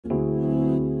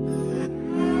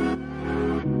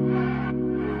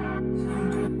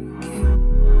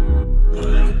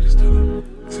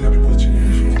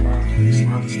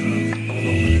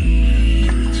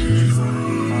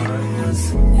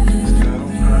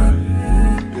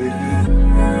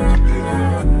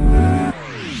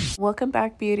Welcome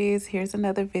back, beauties. Here's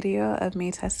another video of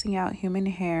me testing out human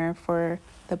hair for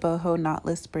the boho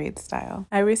knotless braid style.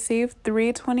 I received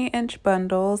 3 20-inch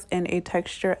bundles in a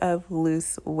texture of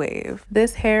loose wave.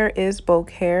 This hair is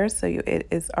bulk hair, so it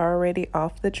is already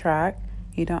off the track.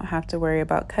 You don't have to worry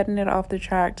about cutting it off the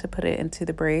track to put it into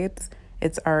the braids.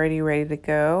 It's already ready to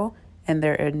go, and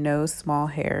there are no small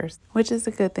hairs, which is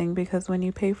a good thing because when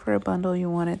you pay for a bundle, you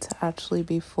want it to actually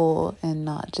be full and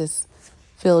not just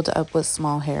filled up with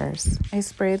small hairs. I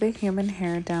spray the human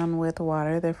hair down with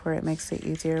water, therefore it makes it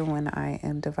easier when I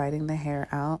am dividing the hair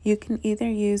out. You can either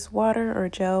use water or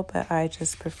gel, but I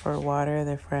just prefer water,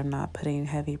 therefore I'm not putting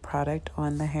heavy product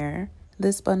on the hair.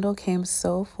 This bundle came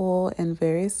so full and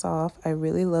very soft. I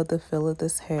really love the feel of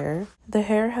this hair. The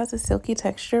hair has a silky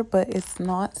texture, but it's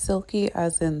not silky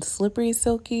as in slippery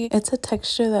silky. It's a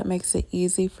texture that makes it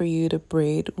easy for you to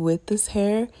braid with this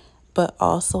hair, but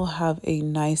also have a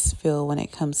nice feel when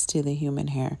it comes to the human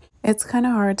hair. It's kind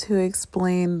of hard to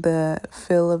explain the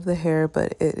feel of the hair,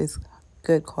 but it is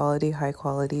good quality, high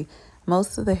quality.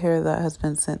 Most of the hair that has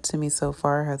been sent to me so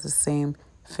far has the same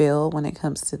feel when it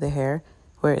comes to the hair,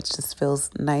 where it just feels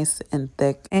nice and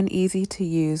thick and easy to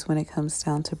use when it comes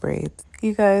down to braids.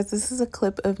 You guys, this is a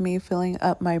clip of me filling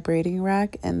up my braiding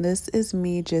rack, and this is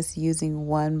me just using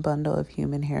one bundle of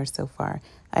human hair so far.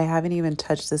 I haven't even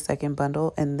touched the second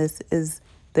bundle, and this is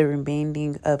the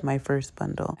remaining of my first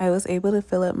bundle. I was able to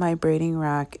fill up my braiding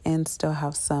rack and still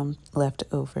have some left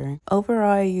over.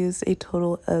 Overall, I used a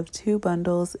total of 2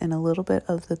 bundles and a little bit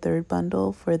of the third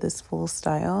bundle for this full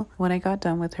style. When I got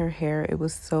done with her hair, it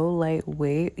was so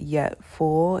lightweight yet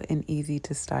full and easy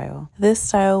to style. This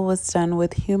style was done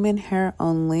with human hair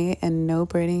only, and no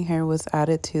braiding hair was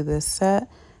added to this set.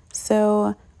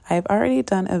 So I've already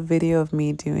done a video of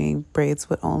me doing braids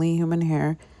with only human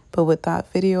hair, but with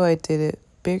that video I did it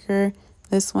bigger.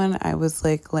 This one I was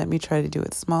like, let me try to do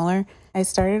it smaller. I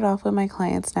started off with my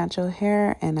client's natural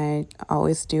hair, and I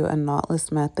always do a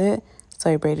knotless method.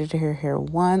 So I braided her hair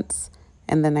once,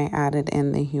 and then I added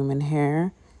in the human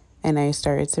hair, and I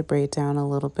started to braid down a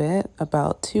little bit,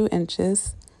 about 2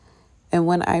 inches. And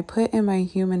when I put in my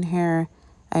human hair,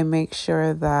 I make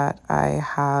sure that I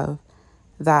have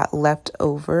that left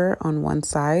over on one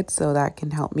side, so that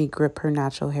can help me grip her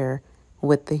natural hair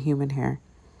with the human hair.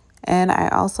 And I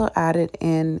also added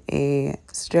in a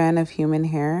strand of human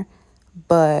hair,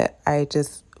 but I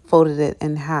just folded it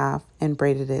in half and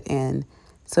braided it in,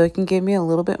 so it can give me a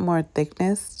little bit more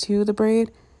thickness to the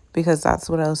braid, because that's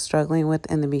what I was struggling with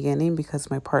in the beginning because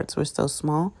my parts were so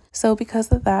small. So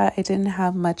because of that, I didn't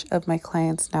have much of my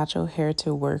client's natural hair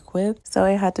to work with, so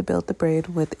I had to build the braid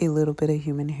with a little bit of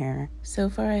human hair.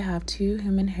 So far I have 2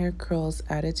 human hair curls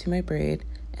added to my braid,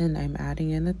 and I'm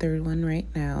adding in the third one right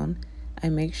now. I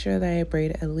make sure that I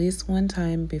braid at least 1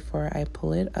 time before I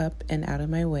pull it up and out of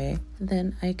my way.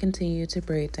 Then I continue to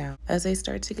braid down. As I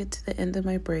start to get to the end of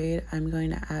my braid, I'm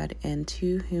going to add in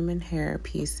 2 human hair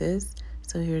pieces.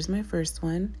 So here's my first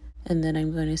one, and then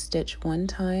I'm going to stitch 1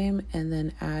 time and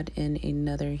then add in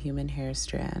another human hair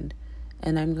strand.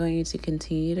 And I'm going to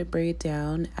continue to braid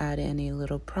down, add in a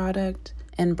little product,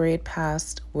 and braid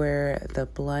past where the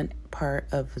blunt part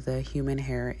of the human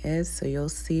hair is. So you'll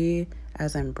see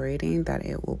as I'm braiding that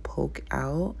it will poke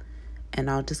out, and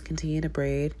I'll just continue to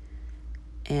braid.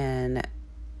 And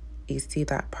you see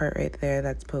that part right there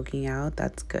that's poking out?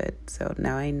 That's good. So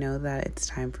now I know that it's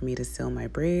time for me to seal my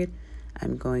braid.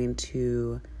 I'm going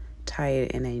to tie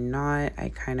it in a knot. I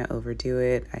kind of overdo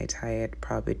it. I tie it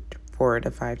probably 4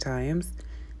 to 5 times.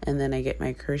 And then I get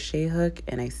my crochet hook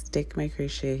and I stick my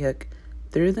crochet hook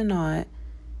through the knot,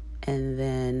 and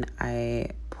then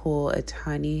I pull a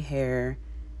tiny hair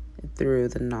through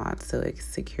the knot so it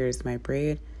secures my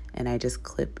braid, and I just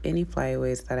clip any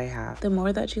flyaways that I have. The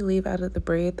more that you leave out of the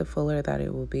braid, the fuller that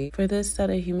it will be. For this set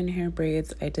of human hair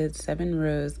braids, I did 7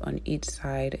 rows on each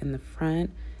side in the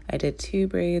front. I did 2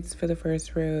 braids for the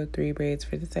first row, 3 braids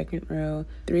for the second row,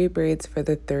 3 braids for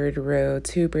the third row,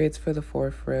 2 braids for the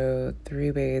fourth row,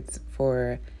 3 braids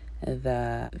for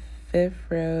the 5th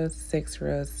row, 6th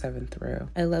row, 7th row.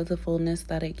 I love the fullness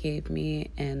that it gave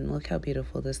me, and look how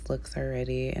beautiful this looks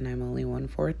already, and I'm only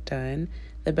 1/4 done.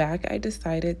 The back I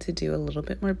decided to do a little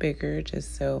bit more bigger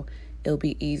just so it'll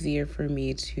be easier for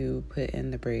me to put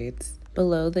in the braids.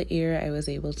 Below the ear, I was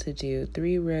able to do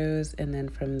 3 rows, and then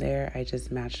from there, I just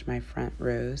matched my front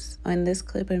rows. On this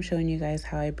clip, I'm showing you guys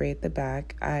how I braid the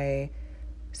back. I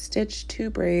stitched 2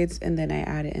 braids, and then I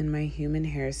added in my human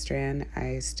hair strand.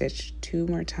 I stitched 2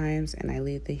 more times, and I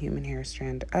leave the human hair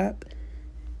strand up,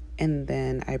 and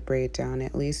then I braid down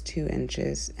at least 2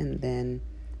 inches, and then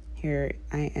here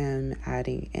I am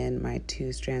adding in my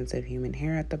 2 strands of human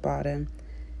hair at the bottom.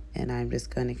 and I'm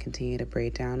just going to continue to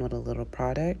braid down with a little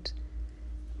product.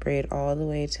 Braid all the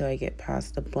way till I get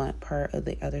past the blunt part of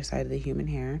the other side of the human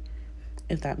hair,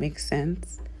 if that makes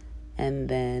sense. And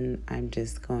then I'm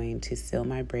just going to seal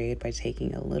my braid by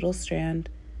taking a little strand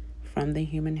from the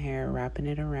human hair, wrapping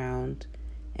it around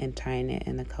and tying it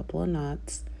in a couple of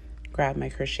knots. Grab my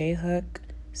crochet hook,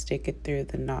 stick it through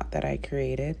the knot that I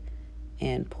created,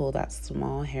 and pull that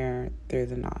small hair through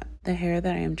the knot. The hair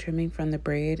that I am trimming from the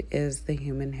braid is the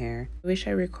human hair. I wish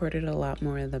I recorded a lot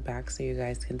more in the back so you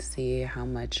guys can see how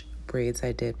much braids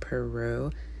I did per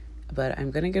row, but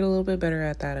I'm gonna get a little bit better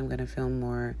at that. I'm gonna film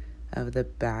more of the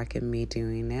back and me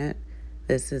doing it.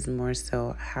 This is more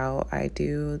so how I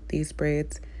do these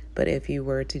braids, but if you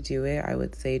were to do it, I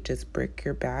would say just brick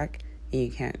your back, and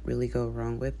you can't really go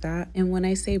wrong with that. And when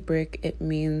I say brick, it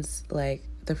means like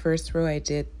the first row I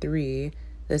did 3,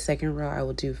 the second row I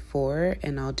will do 4,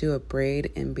 and I'll do a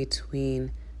braid in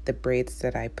between the braids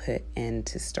that I put in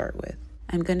to start with.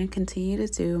 I'm going to continue to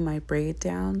do my braid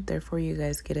down, therefore you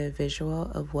guys get a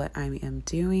visual of what I am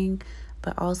doing.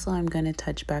 But also I'm going to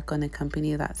touch back on the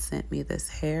company that sent me this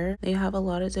hair. They have a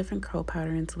lot of different curl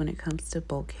patterns when it comes to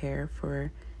bulk hair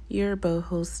for your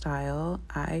boho style.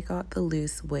 I got the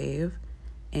loose wave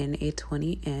in a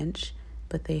 20-inch,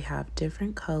 but they have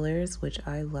different colors, which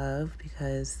I love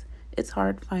because it's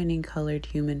hard finding colored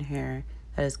human hair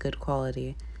that is good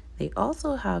quality. They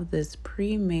also have this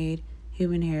pre-made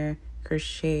human hair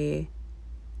crochet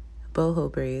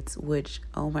boho braids, which,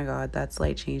 oh my god, that's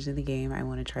like changing the game. I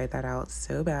want to try that out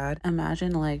so bad.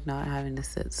 Imagine like not having to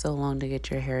sit so long to get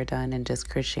your hair done and just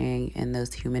crocheting in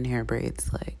those human hair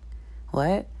braids. Like,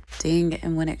 what? Dang.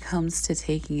 And when it comes to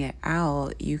taking it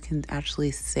out, you can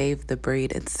actually save the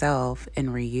braid itself and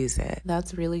reuse it.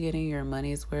 That's really getting your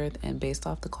money's worth, and based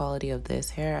off the quality of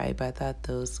this hair, I bet that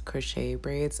those crochet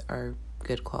braids are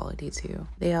good quality too.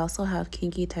 They also have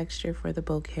kinky texture for the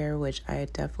bulk hair, which I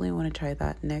definitely want to try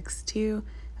that next too.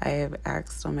 I have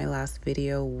asked on my last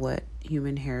video what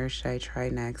human hair should I try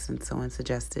next, and someone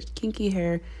suggested kinky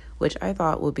hair, which I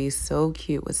thought would be so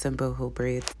cute with some boho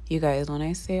braids. You guys, when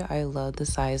I say I love the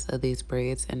size of these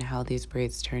braids and how these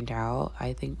braids turned out,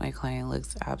 I think my client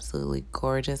looks absolutely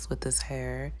gorgeous with this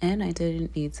hair. And I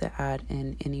didn't need to add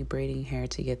in any braiding hair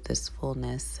to get this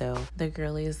fullness, so the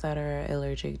girlies that are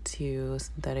allergic to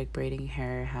synthetic braiding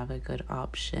hair have a good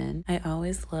option. I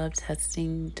always love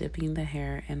testing dipping the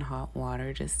hair in hot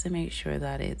water just to make sure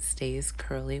that it stays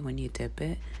curly when you dip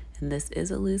it. And this is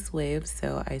a loose wave,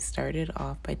 so I started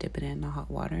off by dipping it in the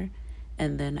hot water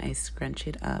and then I scrunch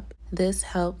it up. This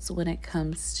helps when it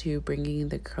comes to bringing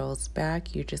the curls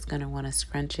back. You're just going to want to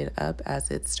scrunch it up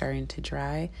as it's starting to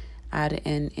dry. Add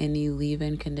in any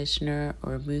leave-in conditioner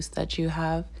or mousse that you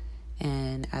have,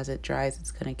 and as it dries, it's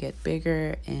going to get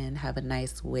bigger and have a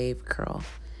nice wave curl.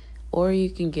 Or you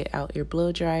can get out your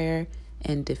blow dryer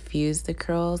and diffuse the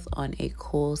curls on a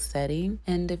cool setting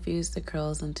and diffuse the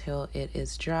curls until it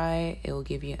is dry. It will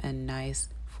give you a nice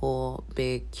full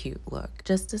big cute look.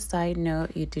 Just a side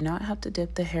note, you do not have to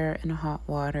dip the hair in hot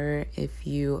water if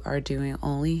you are doing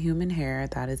only human hair.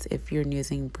 That is if you're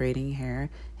using braiding hair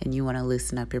and you want to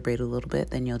loosen up your braid a little bit,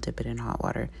 then you'll dip it in hot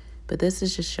water. But this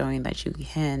is just showing that you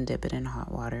can dip it in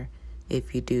hot water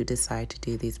if you do decide to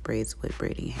do these braids with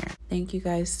braiding hair. Thank you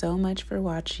guys so much for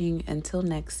watching. Until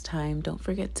next time, don't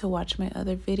forget to watch my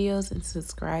other videos and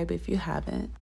subscribe if you haven't.